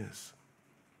 2,000 years.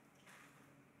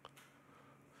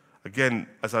 Again,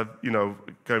 as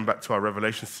going back to our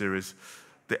Revelation series,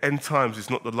 the end times is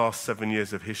not the last 7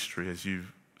 years of history, as you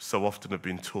so often have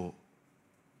been taught.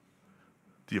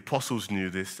 The apostles knew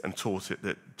this and taught it,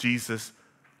 that Jesus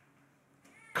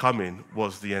coming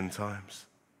was the end times,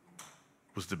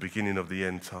 was the beginning of the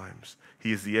end times.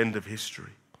 He is the end of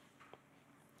history.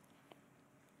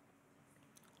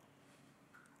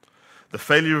 The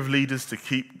failure of leaders to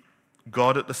keep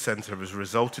God at the center has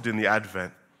resulted in the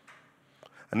Advent.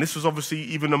 And this was obviously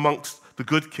even amongst the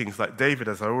good kings like David,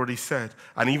 as I already said,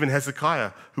 and even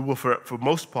Hezekiah, who for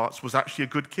most parts was actually a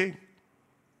good king.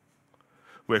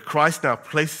 Where Christ now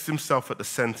places himself at the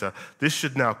center, this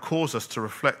should now cause us to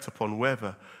reflect upon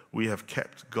whether we have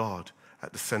kept God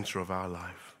at the center of our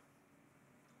life.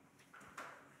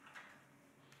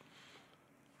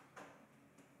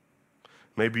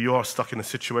 Maybe you are stuck in a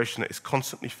situation that is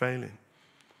constantly failing,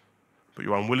 but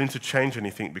you're unwilling to change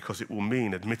anything because it will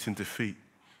mean admitting defeat.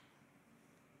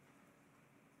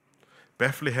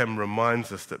 Bethlehem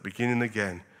reminds us that beginning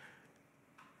again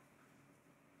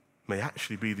may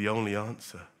actually be the only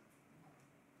answer.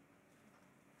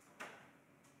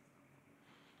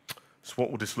 So what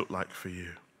will this look like for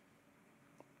you?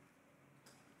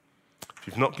 If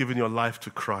you've not given your life to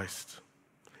Christ,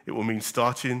 it will mean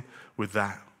starting with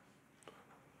that,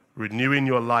 renewing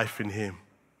your life in him.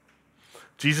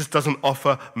 Jesus doesn't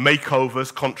offer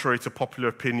makeovers contrary to popular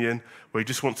opinion, where he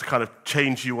just wants to kind of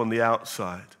change you on the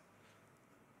outside.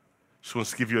 Just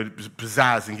wants to give you a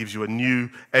pizzazz and gives you a new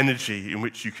energy in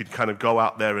which you can kind of go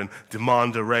out there and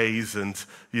demand a raise and,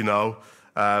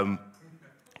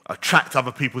 attract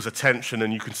other people's attention,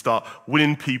 and you can start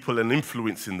winning people and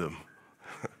influencing them.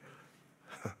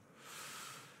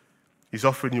 He's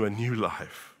offering you a new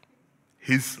life,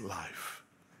 his life.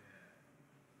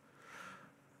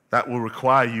 That will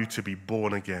require you to be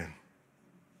born again.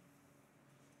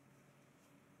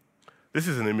 This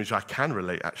is an image I can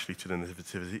relate actually to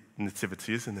the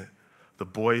nativity, isn't it? The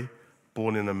boy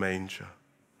born in a manger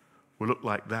will look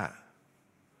like that,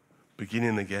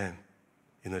 beginning again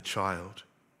in a child.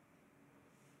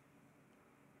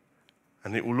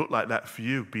 And it will look like that for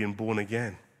you, being born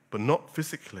again, but not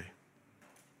physically.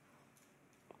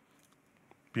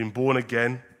 Being born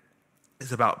again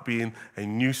is about being a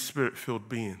new spirit-filled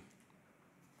being.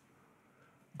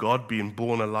 God being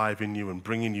born alive in you and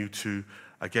bringing you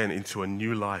into a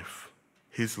new life,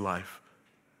 his life.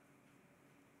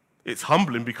 It's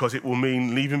humbling because it will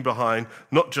mean leaving behind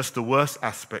not just the worst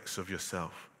aspects of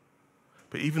yourself,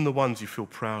 but even the ones you feel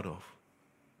proud of.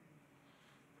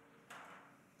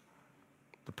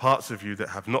 The parts of you that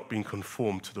have not been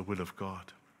conformed to the will of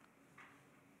God.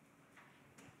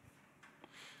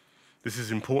 This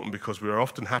is important because we are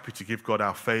often happy to give God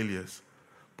our failures,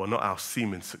 but not our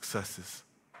seeming successes.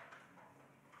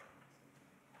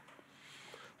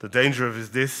 The danger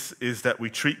of this is that we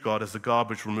treat God as a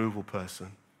garbage removal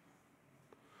person.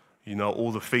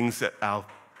 All the things that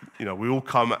we all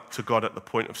come to God at the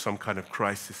point of some kind of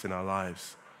crisis in our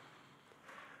lives.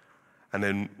 And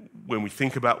then when we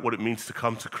think about what it means to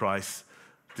come to Christ,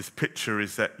 this picture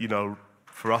is that,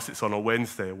 for us it's on a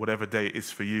Wednesday or whatever day it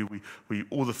is for you. We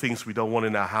all the things we don't want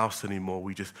in our house anymore,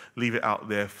 we just leave it out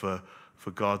there for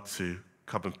God to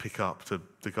come and pick up, to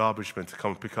the garbage men to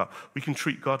come and pick up. We can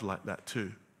treat God like that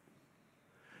too.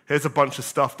 Here's a bunch of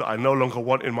stuff that I no longer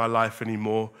want in my life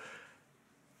anymore.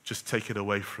 Just take it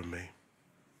away from me.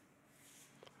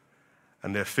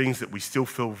 And there are things that we still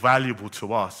feel valuable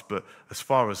to us, but as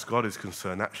far as God is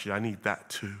concerned, actually, I need that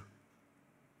too.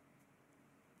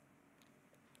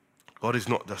 God is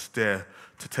not just there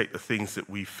to take the things that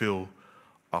we feel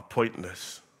are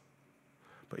pointless,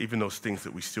 but even those things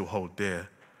that we still hold dear,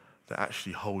 that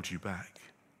actually hold you back.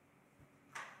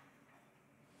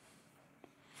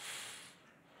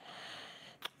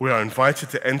 We are invited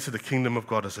to enter the kingdom of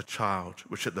God as a child,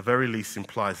 which at the very least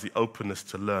implies the openness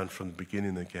to learn from the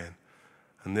beginning again.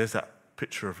 And there's that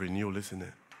picture of renewal, isn't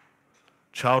it?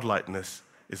 Childlikeness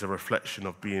is a reflection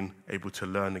of being able to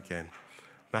learn again.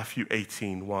 Matthew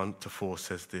 18, 1-4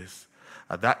 says this.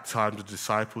 At that time the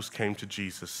disciples came to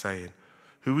Jesus saying,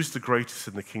 "Who is the greatest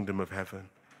in the kingdom of heaven?"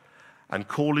 And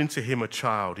calling to him a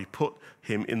child, he put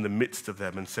him in the midst of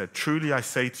them and said, "Truly I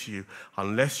say to you,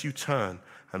 unless you turn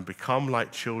and become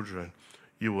like children,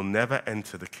 you will never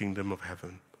enter the kingdom of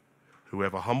heaven.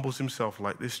 Whoever humbles himself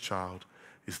like this child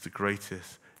is the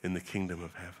greatest in the kingdom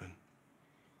of heaven."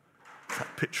 It's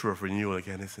that picture of renewal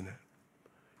again, isn't it?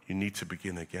 You need to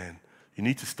begin again. You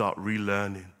need to start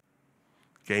relearning,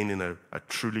 gaining a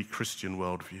truly Christian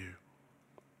worldview.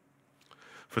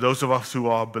 For those of us who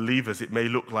are believers, it may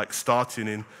look like starting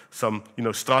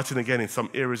again in some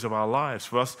areas of our lives.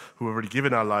 For us who have already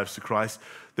given our lives to Christ,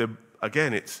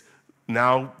 again, it's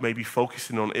now maybe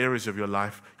focusing on areas of your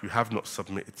life you have not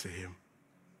submitted to him.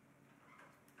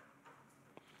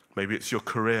 Maybe it's your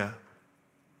career.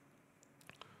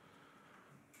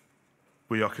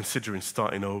 We are considering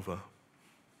starting over.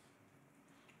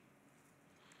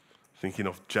 Thinking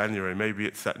of January, maybe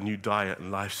it's that new diet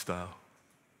and lifestyle.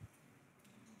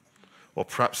 Or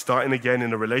perhaps starting again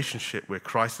in a relationship where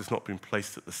Christ has not been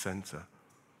placed at the center.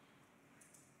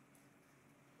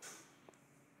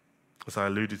 As I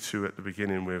alluded to at the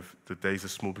beginning with the days of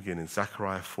small beginnings,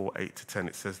 Zechariah 4, 8-10,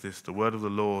 it says this, "The word of the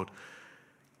Lord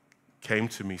came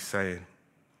to me saying,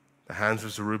 the hands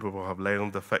of Zerubbabel have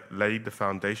laid the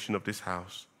foundation of this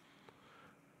house.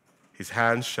 his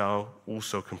hands shall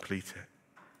also complete it.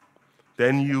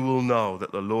 Then you will know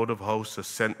that the Lord of hosts has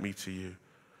sent me to you.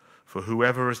 For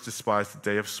whoever has despised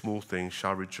the day of small things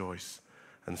shall rejoice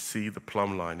and see the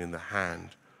plumb line in the hand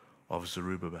of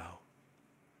Zerubbabel.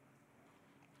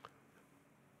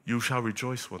 You shall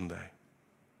rejoice one day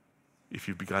if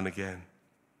you've begun again.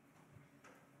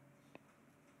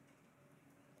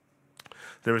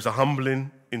 There is a humbling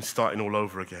in starting all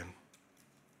over again.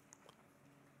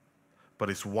 But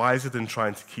it's wiser than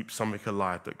trying to keep something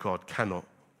alive that God cannot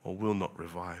or will not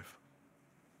revive.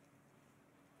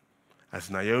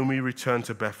 As Naomi returned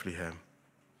to Bethlehem,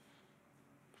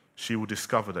 she will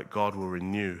discover that God will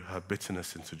renew her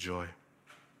bitterness into joy.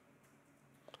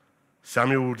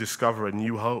 Samuel will discover a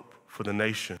new hope for the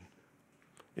nation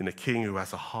in a king who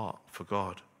has a heart for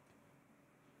God.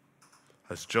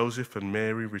 As Joseph and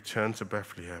Mary return to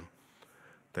Bethlehem,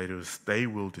 they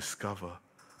will discover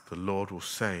the Lord will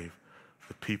save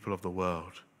the people of the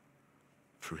world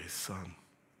through his Son.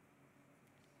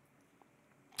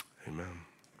 Amen.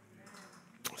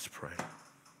 Let's pray.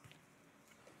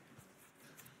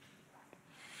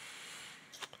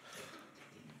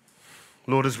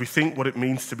 Lord, as we think what it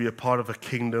means to be a part of a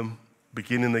kingdom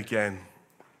beginning again,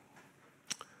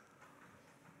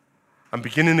 and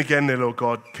beginning again, dear Lord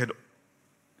God,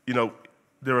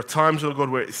 there are times, Lord God,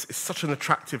 where it's such an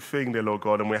attractive thing, dear Lord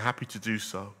God, and we're happy to do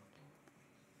so.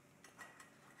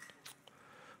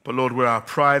 But Lord, where our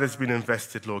pride has been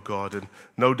invested, Lord God, and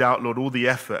no doubt, Lord, all the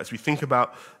effort, as we think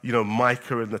about,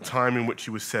 Micah and the time in which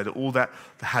he was said, all that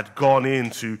had gone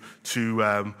into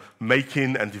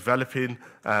making and developing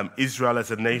Israel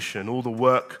as a nation, all the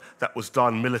work that was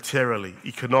done militarily,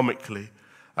 economically,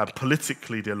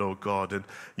 politically, dear Lord God, and,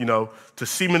 to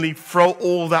seemingly throw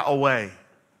all that away.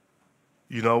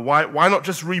 Why not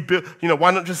just rebuild?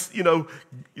 Why not just,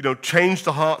 change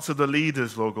the hearts of the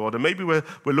leaders, Lord God? And maybe we're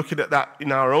looking at that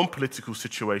in our own political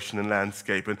situation and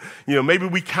landscape. And, maybe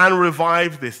we can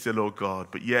revive this, dear Lord God.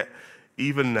 But yet,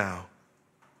 even now,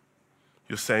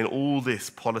 you're saying all this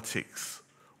politics,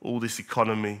 all this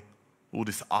economy, all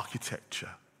this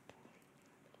architecture,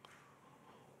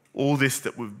 all this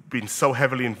that we've been so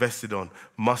heavily invested on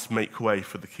must make way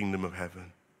for the kingdom of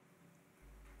heaven.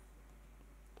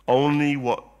 Only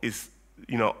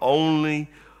only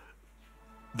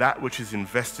that which is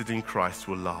invested in Christ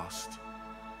will last.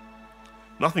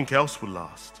 Nothing else will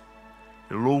last.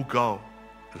 It'll all go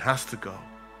and has to go.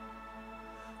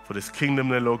 For this kingdom,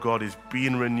 dear Lord God, is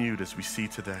being renewed as we see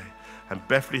today. And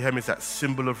Bethlehem is that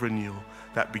symbol of renewal,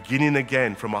 that beginning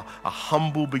again from a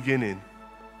humble beginning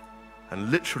and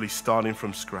literally starting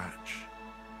from scratch.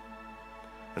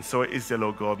 And so it is, dear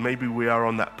Lord God, maybe we are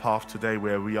on that path today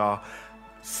where we are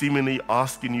seemingly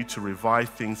asking you to revive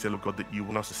things, dear Lord God, that you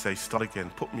want us to say, start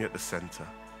again, put me at the center.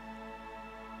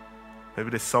 Maybe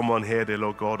there's someone here, dear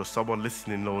Lord God, or someone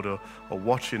listening, Lord, or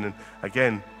watching, and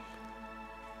again,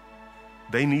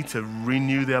 they need to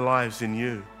renew their lives in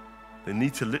you. They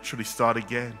need to literally start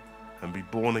again and be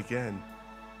born again.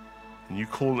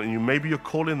 And maybe you're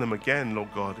calling them again,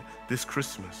 Lord God, this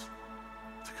Christmas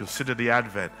to consider the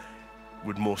Advent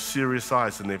with more serious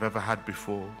eyes than they've ever had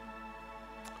before.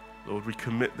 Lord, we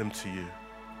commit them to you.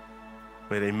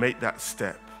 May they make that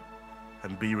step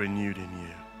and be renewed in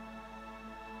you.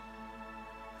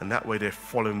 And that way they're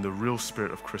following the real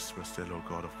spirit of Christmas, dear Lord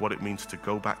God, of what it means to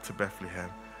go back to Bethlehem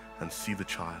and see the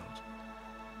child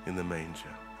in the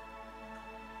manger.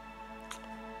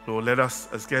 Lord, let us,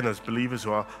 again, as believers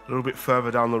who are a little bit further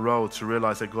down the road, to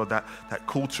realize that, God, that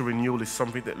call to renewal is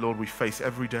something that, Lord, we face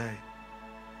every day.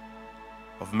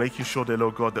 Of making sure, dear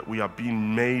Lord God, that we are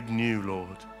being made new,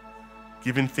 Lord.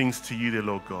 Giving things to you, dear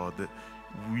Lord God, that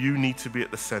you need to be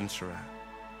at the center at.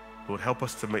 Lord, help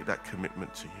us to make that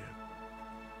commitment to you.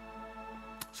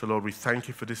 So, Lord, we thank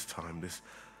you for this time,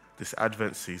 this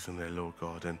Advent season there, Lord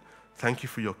God, and thank you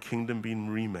for your kingdom being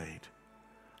remade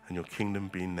and your kingdom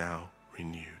being now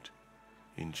renewed.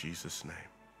 In Jesus' name,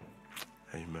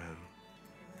 amen.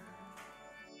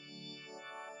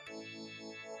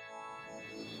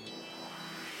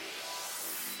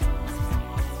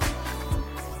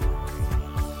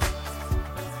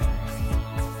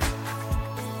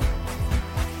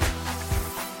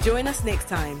 Join us next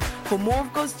time for more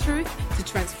of God's truth to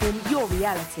transform your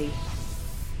reality.